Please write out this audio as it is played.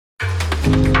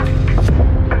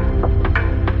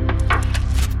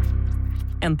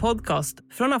En podcast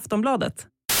från Aftonbladet.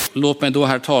 Låt mig då,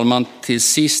 herr talman, till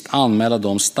sist anmäla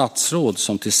de statsråd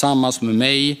som tillsammans med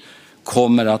mig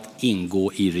kommer att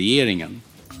ingå i regeringen.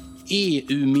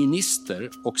 EU-minister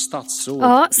och statsråd.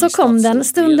 Ja, så kom den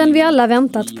stunden vi alla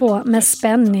väntat på med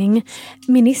spänning.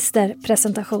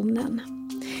 Ministerpresentationen.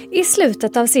 I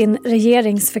slutet av sin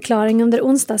regeringsförklaring under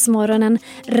onsdagsmorgonen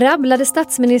rabblade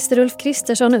statsminister Ulf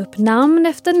Kristersson upp namn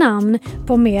efter namn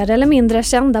på mer eller mindre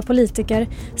kända politiker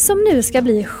som nu ska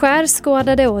bli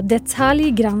skärskådade och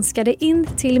detaljgranskade in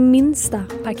till minsta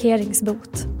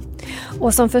parkeringsbot.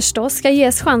 Och som förstås ska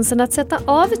ges chansen att sätta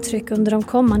avtryck under de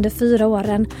kommande 4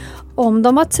 åren om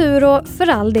de har tur och för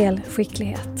all del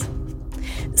skicklighet.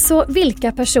 Så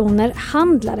vilka personer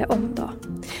handlar det om då?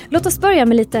 Låt oss börja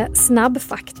med lite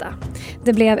snabbfakta.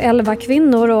 Det blev 11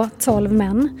 kvinnor och 12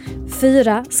 män,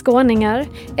 4 skåningar,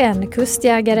 1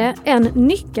 kustjägare, 1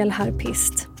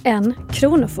 nyckelharpist, 1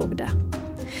 kronofogde.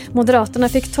 Moderaterna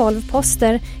fick 12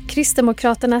 poster,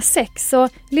 Kristdemokraterna 6 och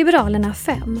Liberalerna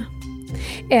 5.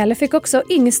 Elle fick också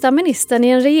yngsta ministern i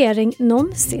en regering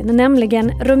någonsin, nämligen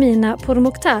Romina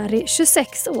Pourmokhtari,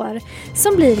 26 år,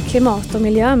 som blir klimat- och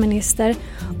miljöminister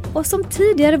och som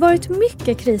tidigare varit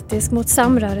mycket kritisk mot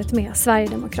samröret med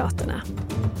Sverigedemokraterna.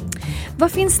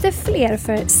 Vad finns det fler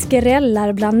för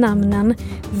skrällar bland namnen?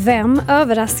 Vem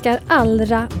överraskar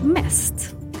allra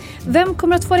mest? Vem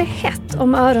kommer att få det hett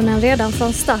om öronen redan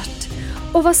från start?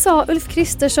 Och vad sa Ulf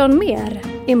Kristersson mer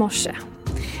i morse?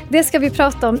 Det ska vi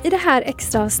prata om i det här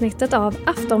extra avsnittet av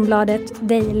Aftonbladet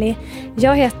Daily.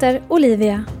 Jag heter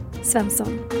Olivia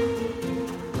Svenson.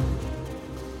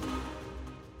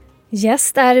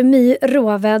 Gäst är My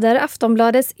Råväder,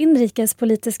 Aftonbladets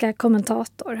inrikespolitiska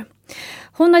kommentator.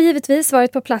 Hon har givetvis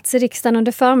varit på plats i riksdagen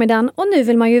under förmiddagen och nu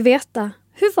vill man ju veta,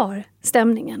 hur var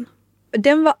stämningen?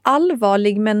 Den var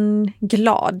allvarlig men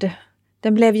glad.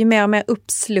 Den blev ju mer och mer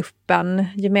uppsluppen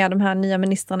ju mer de här nya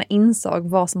ministrarna insåg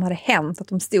vad som hade hänt. Att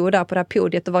de stod där på det här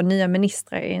podiet och var nya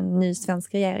ministrar i en ny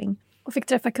svensk regering. Och fick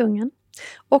träffa kungen.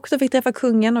 Och de fick träffa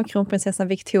kungen och kronprinsessan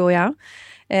Victoria.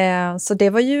 Så det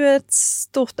var ju ett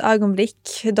stort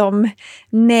ögonblick. De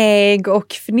neg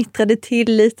och fnittrade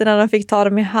till lite när de fick ta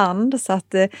dem i hand. Så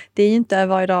att det är ju inte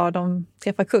varje dag de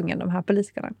träffar kungen, de här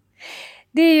politikerna.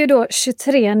 Det är ju då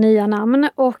 23 nya namn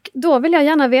och då vill jag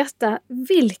gärna veta,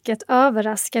 vilket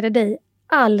överraskade dig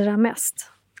allra mest?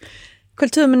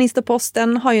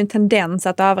 Kulturministerposten har ju en tendens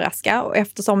att överraska, och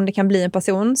eftersom det kan bli en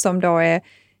person som då är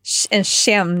en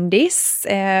kändis,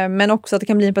 men också att det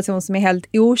kan bli en person som är helt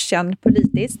okänd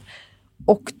politiskt.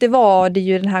 Och det var det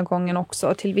ju den här gången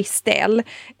också till viss del.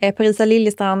 Parisa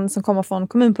Liljestrand som kommer från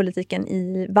kommunpolitiken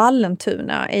i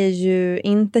Vallentuna är ju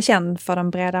inte känd för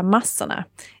de breda massorna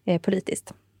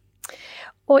politiskt.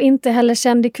 Och inte heller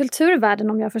känd i kulturvärlden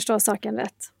om jag förstår saken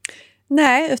rätt.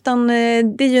 Nej, utan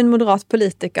det är ju en moderat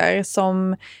politiker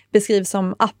som beskrivs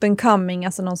som up and coming,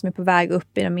 alltså någon som är på väg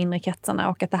upp i de mindre kretsarna,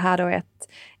 och att det här då är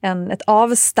ett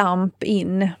avstamp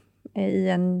in i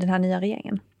den här nya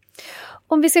regeringen.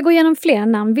 Om vi ska gå igenom fler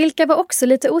namn, vilka var också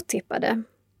lite otippade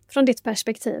från ditt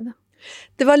perspektiv?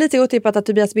 Det var lite otippat att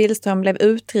Tobias Billström blev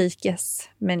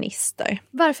utrikesminister.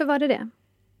 Varför var det?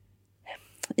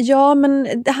 Ja,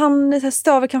 men han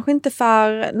står väl kanske inte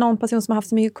för någon person som har haft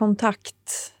så mycket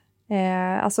kontakt,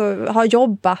 alltså har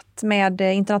jobbat med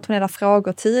internationella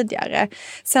frågor tidigare.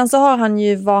 Sen så var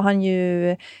han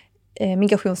ju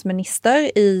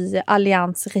migrationsminister i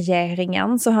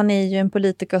alliansregeringen, så han är ju en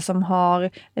politiker som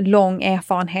har lång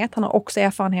erfarenhet. Han har också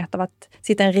erfarenhet av att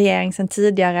sitta i en regering sedan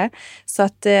tidigare, så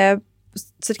det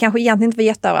kanske egentligen inte var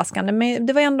jätteöverraskande, men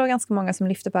det var ändå ganska många som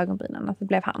lyfte på ögonbrynen att det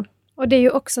blev han. Och det är ju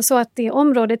också så att det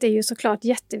området är ju såklart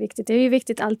jätteviktigt. Det är ju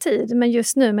viktigt alltid. Men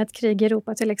just nu med ett krig i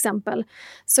Europa till exempel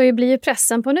så blir ju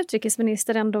pressen på en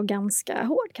utrikesminister ändå ganska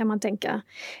hård, kan man tänka.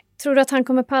 Tror du att han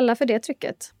kommer palla för det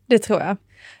trycket? Det tror jag.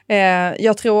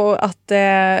 Jag tror att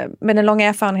med den långa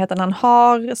erfarenheten han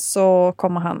har så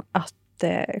kommer han att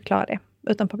klara det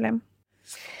utan problem.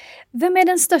 Vem är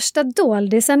den största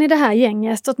doldisen i det här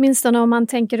gänget? Åtminstone om man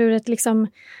tänker ur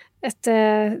ett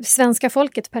svenska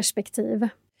folket perspektiv.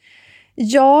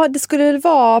 Ja, det skulle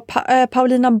vara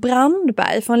Paulina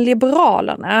Brandberg från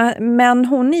Liberalerna, men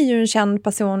hon är ju en känd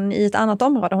person i ett annat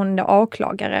område. Hon är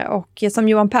åklagare, och som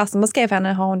Johan Persson beskrev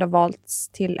henne har hon då valts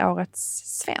till årets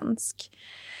svensk.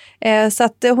 Så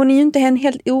att hon är ju inte en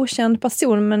helt okänd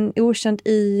person, men okänd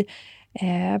i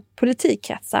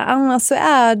politikkretsar. Annars så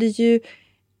är det ju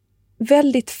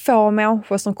väldigt få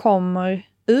människor som kommer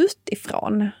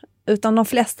utifrån, utan de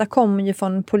flesta kommer ju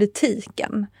från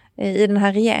politiken i den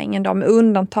här regeringen då, med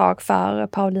undantag för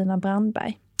Paulina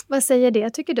Brandberg. Vad säger det,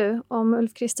 tycker du, om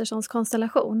Ulf Kristerssons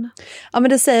konstellation? Ja, men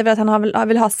det säger väl att han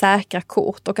vill ha säkra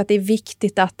kort och att det är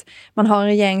viktigt att man har en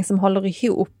regering som håller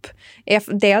ihop.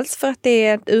 Dels för att det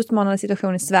är en utmanande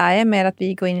situation i Sverige med att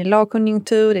vi går in i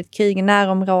lågkonjunktur, det är ett krig i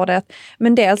närområdet.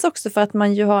 Men dels också för att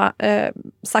man ju har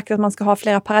sagt att man ska ha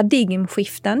flera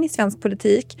paradigmskiften i svensk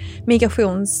politik.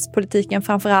 Migrationspolitiken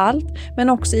framför allt, men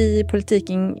också i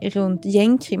politiken runt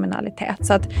gängkriminalitet.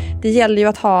 Så att det gäller ju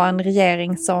att ha en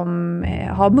regering som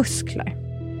har muskler.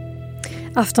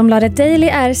 Aftonbladet Daily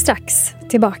är strax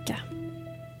tillbaka.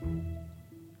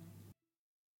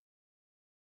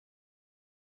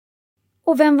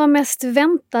 Och vem var mest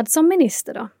väntad som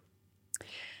minister då?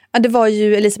 Ja, det var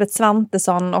ju Olivia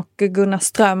Svenson och Gunnar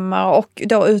Strömmar och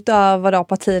då utöver då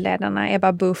partiledarna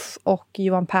Ebba Busch och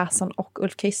Johan Persson och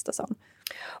Ulf Kristersson.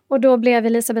 Och då blev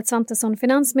Olivia Svenson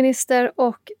finansminister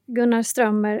och Gunnar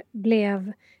Strömmar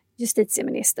blev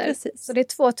justitieminister. Precis. Så det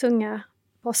är 2 tunga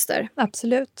poster.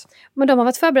 Absolut. Men de har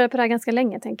varit förberedda på det här ganska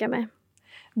länge, tänker jag mig.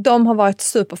 De har varit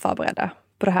superförberedda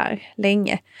på det här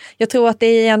länge. Jag tror att det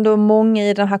är ändå många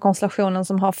i den här konstellationen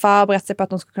som har förberett sig på att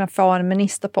de ska kunna få en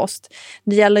ministerpost.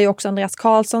 Det gäller ju också Andreas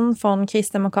Karlsson från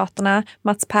Kristdemokraterna,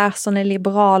 Mats Persson i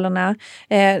Liberalerna.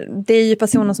 Det är ju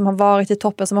personer som har varit i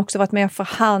toppen som också varit med och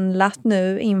förhandlat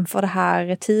nu inför det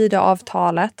här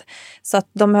Tidöavtalet. Så att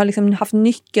de har liksom haft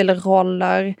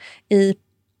nyckelroller i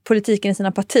politiken i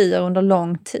sina partier under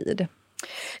lång tid.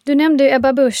 Du nämnde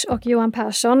Ebba Busch och Johan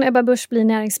Persson. Ebba Busch blir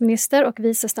näringsminister och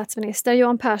vice statsminister.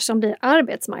 Johan Persson blir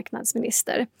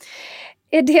arbetsmarknadsminister.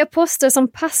 Är det poster som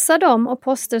passar dem och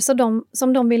poster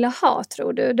som de ville ha,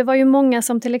 tror du? Det var ju många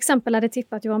som till exempel hade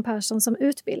tippat Johan Persson som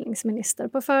utbildningsminister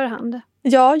på förhand.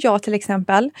 Ja, jag till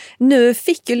exempel. Nu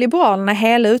fick ju Liberalerna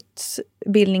hela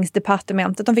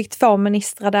utbildningsdepartementet. De fick 2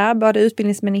 ministrar där, både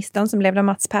utbildningsministern som blev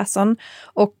Mats Persson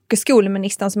och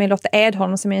skolministern som är Lotta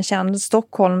Edholm som är en känd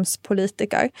Stockholms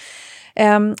politiker.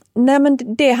 Nej, men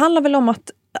det handlar väl om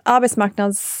att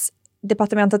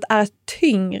arbetsmarknadsdepartementet är ett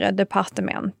tyngre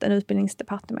departement än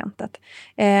utbildningsdepartementet.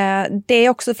 Det är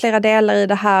också flera delar i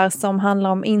det här som handlar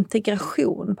om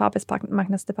integration på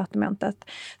arbetsmarknadsdepartementet.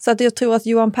 Så att jag tror att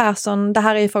Johan Persson, det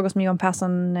här är ju frågor som Johan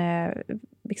Persson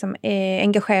liksom är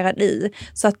engagerad i.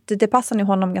 Så att det passar ju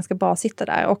honom ganska bra att sitta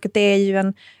där. Och det är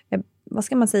ju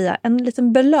en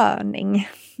liten belöning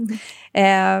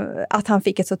att han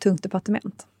fick ett så tungt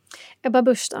departement. Ebba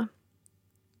Busch då?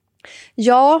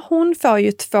 Ja, hon får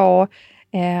ju 2...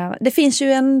 det finns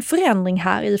ju en förändring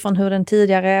här ifrån hur den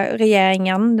tidigare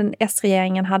regeringen, den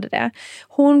S-regeringen, hade det.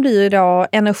 Hon blir ju då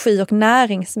energi- och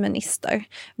näringsminister.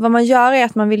 Vad man gör är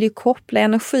att man vill ju koppla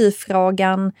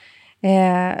energifrågan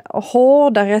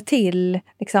hårdare till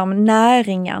liksom,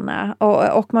 näringarna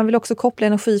och man vill också koppla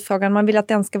energifrågan. Man vill att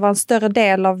den ska vara en större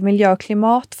del av miljö- och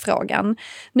klimatfrågan.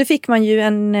 Nu fick man ju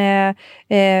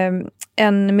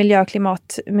en miljö- och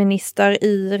klimatminister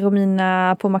i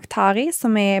Romina Pourmokhtari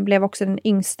som blev också den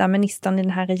yngsta ministern i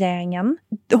den här regeringen.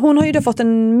 Hon har ju då fått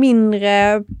en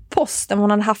mindre post än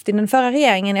hon hade haft i den förra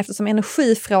regeringen eftersom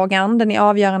energifrågan, den är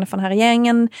avgörande för den här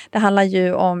regeringen. Det handlar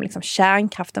ju om liksom,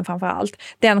 kärnkraften framför allt.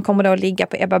 Den kommer då att ligga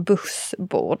på Ebba Buschs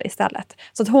bord istället.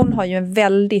 Så att hon har ju en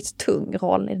väldigt tung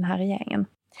roll i den här regeringen.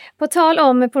 På tal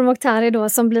om Pourmokhtari då,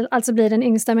 som blir den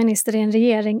yngsta minister i en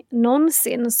regering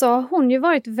någonsin, så har hon ju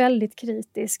varit väldigt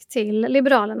kritisk till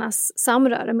Liberalernas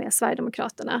samröre med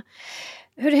Sverigedemokraterna.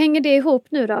 Hur hänger det ihop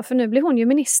nu då? För nu blir hon ju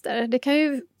minister. Det kan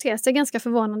ju te sig ganska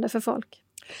förvånande för folk.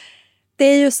 Det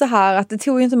är ju så här att det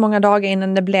tog ju inte många dagar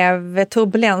innan det blev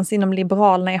turbulens inom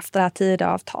Liberalerna efter det här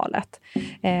Tidöavtalet.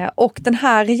 Och den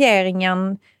här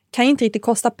regeringen kan ju inte riktigt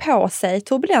kosta på sig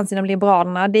turbulens inom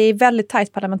Liberalerna. Det är väldigt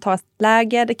tajt parlamentariskt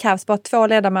läge. Det krävs bara 2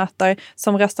 ledamöter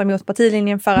som röstar mot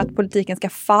partilinjen för att politiken ska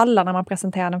falla när man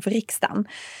presenterar den för riksdagen.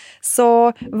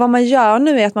 Så vad man gör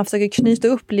nu är att man försöker knyta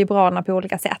upp Liberalerna på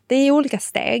olika sätt. Det är olika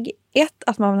steg. 1,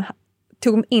 att man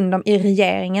tog in dem i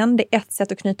regeringen. Det är ett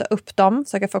sätt att knyta upp dem.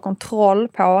 Försöka få kontroll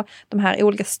på de här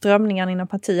olika strömningarna inom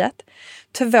partiet.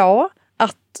 2,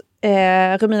 att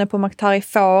Romina Pourmokhtari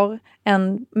får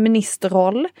en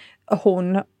ministerroll.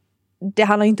 Det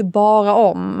handlar inte bara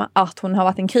om att hon har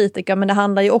varit en kritiker, men det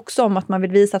handlar ju också om att man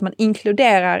vill visa att man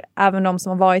inkluderar även de som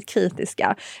har varit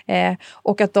kritiska.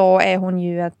 Och att då är hon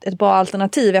ju ett bra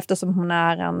alternativ eftersom hon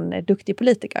är en duktig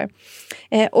politiker.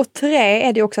 Och 3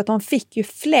 är det också att de fick ju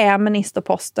fler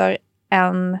ministerposter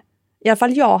än i alla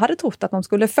fall jag hade trott att de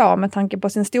skulle få med tanke på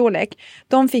sin storlek.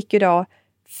 De fick ju då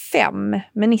 5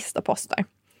 ministerposter.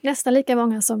 Nästan lika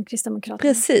många som Kristdemokraterna.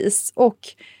 Precis, och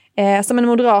som en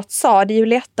moderat sa, det är ju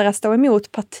lättare att stå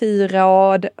emot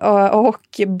partiråd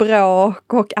och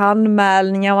bråk och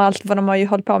anmälningar och allt vad de har ju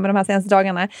hållit på med de här senaste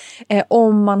dagarna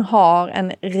om man har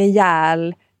en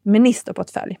rejäl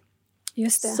ministerportfölj.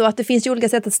 Just det. Så att det finns ju olika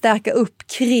sätt att stärka upp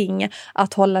kring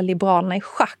att hålla Liberalerna i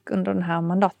schack under den här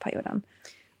mandatperioden.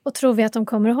 Och tror vi att de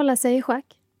kommer att hålla sig i schack?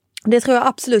 Det tror jag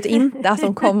absolut inte att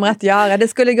de kommer att göra. Det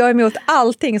skulle gå emot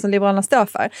allting som Liberalerna står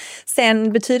för.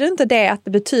 Sen betyder inte det att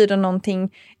det betyder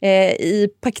någonting i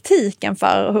praktiken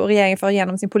för hur regeringen får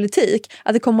igenom sin politik.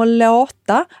 Att det kommer att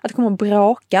låta, att det kommer att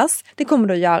bråkas, det kommer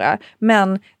det att göra.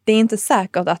 Men det är inte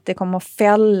säkert att det kommer att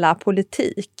fälla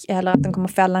politik eller att den kommer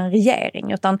att fälla en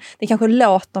regering. Utan det kanske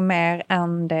låter mer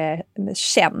än det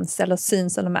känns eller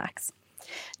syns eller märks.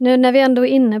 Nu när vi ändå är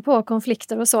inne på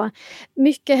konflikter och så.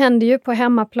 Mycket händer ju på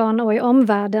hemmaplan och i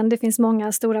omvärlden. Det finns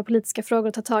många stora politiska frågor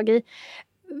att ta tag i.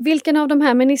 Vilken av de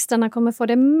här ministrarna kommer få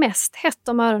det mest hett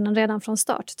om öronen redan från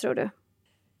start, tror du?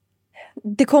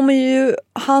 Det kommer ju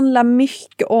handla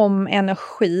mycket om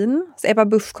energin. Så Ebba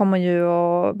Busch kommer ju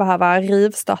att behöva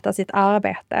rivstarta sitt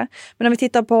arbete. Men om vi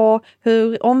tittar på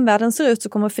hur omvärlden ser ut så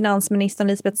kommer finansministern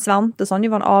Olivia Svenson ju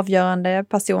vara en avgörande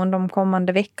person de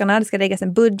kommande veckorna. Det ska läggas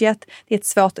en budget. Det är ett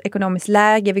svårt ekonomiskt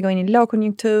läge. Vi går in i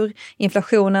lågkonjunktur.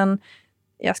 Inflationen,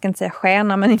 jag ska inte säga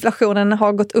skena, men inflationen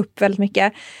har gått upp väldigt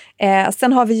mycket.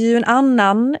 Sen har vi ju en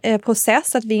annan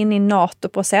process, att vi är inne i en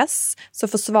NATO-process. Så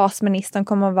försvarsministern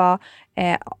kommer att vara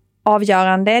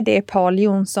avgörande. Det är Paul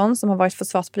Jonsson som har varit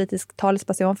försvarspolitisk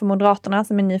talesperson för Moderaterna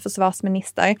som är ny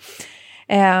försvarsminister.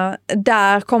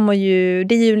 Där kommer ju,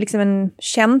 det är ju liksom en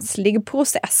känslig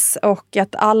process och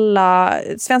att alla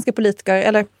svenska politiker,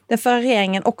 eller den förra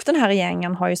regeringen och den här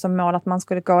regeringen har ju som mål att man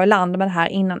skulle gå i land med det här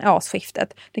innan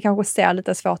årsskiftet. Det kanske ser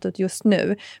lite svårt ut just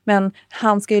nu, men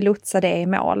han ska ju lotsa det i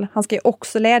mål. Han ska ju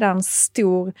också leda en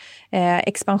stor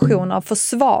expansion av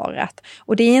försvaret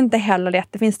och det är inte heller lätt.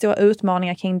 Det finns stora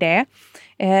utmaningar kring det.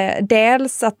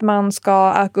 Dels att man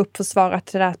ska öka upp försvaret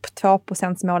till det här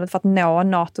 2%-målet för att nå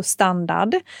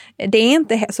NATO-standard. Det är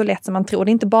inte så lätt som man tror.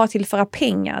 Det är inte bara tillföra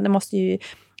pengar. Det måste ju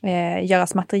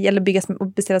göras material, byggas och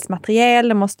beställas material.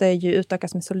 Det måste ju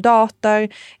utökas med soldater.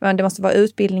 Det måste vara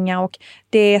utbildningar och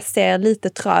det ser lite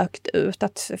trögt ut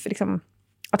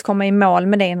att komma i mål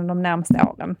med det inom de närmaste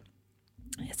åren.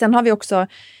 Sen har vi också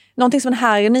någonting som den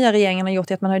här nya regeringen har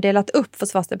gjort är att man har delat upp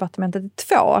försvarsdepartementet i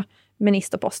 2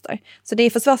 ministerposter. Så det är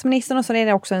försvarsministern och så är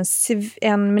det också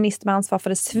en minister med ansvar för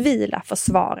det civila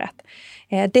försvaret.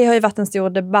 Det har ju varit en stor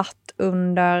debatt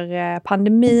under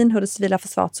pandemin hur det civila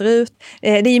försvaret ser ut. Det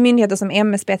är ju myndigheter som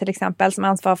MSB till exempel som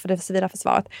ansvarar för det civila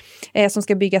försvaret som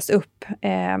ska byggas upp.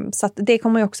 Så att det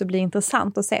kommer ju också bli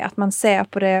intressant att se att man ser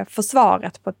på det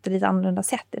försvaret på ett lite annorlunda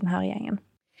sätt i den här regeringen.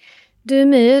 Du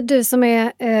My, du som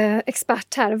är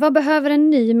expert här, vad behöver en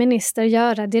ny minister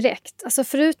göra direkt? Alltså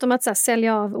förutom att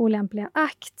sälja av olämpliga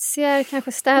aktier,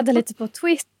 kanske städa lite på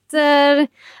Twitter,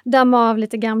 damma av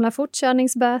lite gamla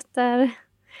fortkörningsböter.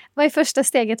 Vad är första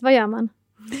steget? Vad gör man?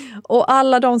 Och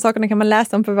alla de sakerna kan man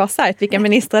läsa om på vår sajt, vilka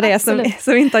ministrar det är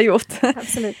som inte har gjort.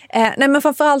 Absolut. Nej, men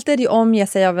framförallt är det ju omge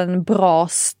sig av en bra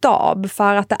stab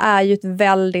för att det är ju ett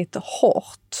väldigt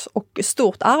hårt och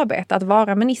stort arbete att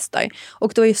vara minister.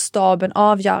 Och då är staben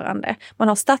avgörande. Man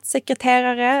har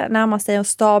statssekreterare, närmar sig en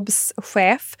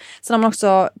stabschef. Sen har man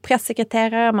också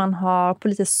pressekreterare, man har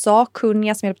politiskt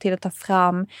sakkunniga som hjälper till att ta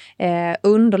fram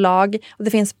underlag. Och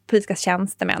det finns politiska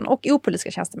tjänstemän och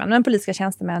opolitiska tjänstemän, men politiska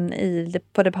tjänstemän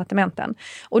på departementen.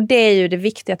 Och det är ju det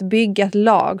viktiga, att bygga ett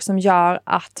lag som gör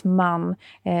att man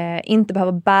inte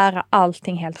behöver bära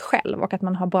allting helt själv och att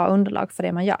man har bra underlag för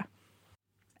det man gör.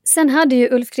 Sen hade ju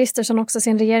Ulf Kristersson också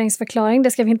sin regeringsförklaring,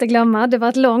 det ska vi inte glömma. Det var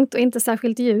ett långt och inte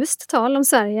särskilt ljust tal om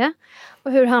Sverige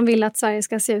och hur han vill att Sverige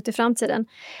ska se ut i framtiden.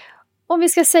 Om vi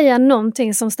ska säga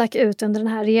någonting som stack ut under den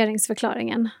här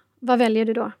regeringsförklaringen, vad väljer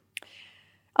du då?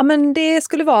 Ja, men det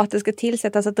skulle vara att det ska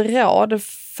tillsättas ett råd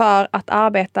för att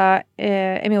arbeta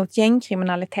emot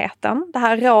gängkriminaliteten. Det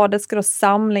här rådet ska då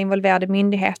samla involverade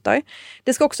myndigheter.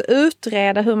 Det ska också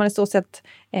utreda hur man i stort sett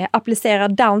applicerar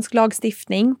dansk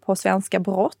lagstiftning på svenska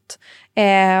brott.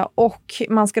 Och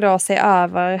man ska då se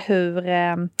över hur,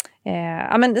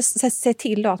 se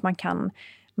till då att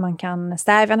man kan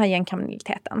stävja den här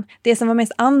gängkriminaliteten. Det som var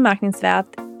mest anmärkningsvärt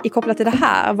kopplat till det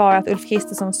här var att Ulf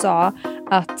Kristersson sa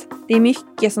att det är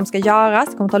mycket som ska göras,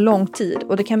 det kommer ta lång tid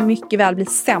och det kan mycket väl bli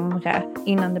sämre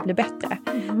innan det blir bättre.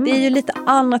 Mm. Det är ju lite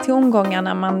andra tongångar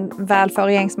när man väl får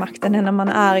regeringsmakten än när man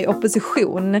är i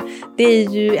opposition. Det är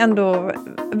ju ändå,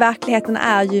 verkligheten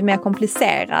är ju mer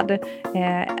komplicerad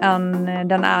än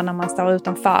den är när man står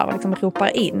utanför och liksom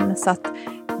ropar in. Så att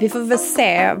vi får väl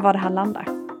se var det här landar.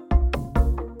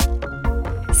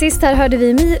 Sist här hörde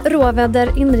vi My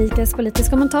Råväder,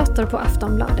 inrikespolitisk kommentator på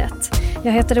Aftonbladet.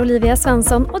 Jag heter Olivia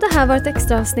Svenson och det här var ett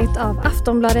extra avsnitt av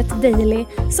Aftonbladet Daily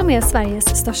som är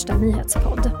Sveriges största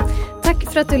nyhetspodd. Tack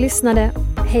för att du lyssnade.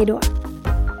 Hej då!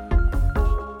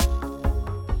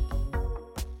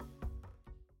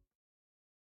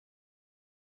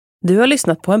 Du har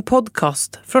lyssnat på en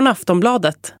podcast från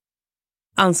Aftonbladet.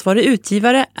 Ansvarig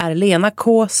utgivare är Lena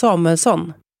K.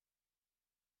 Samuelsson.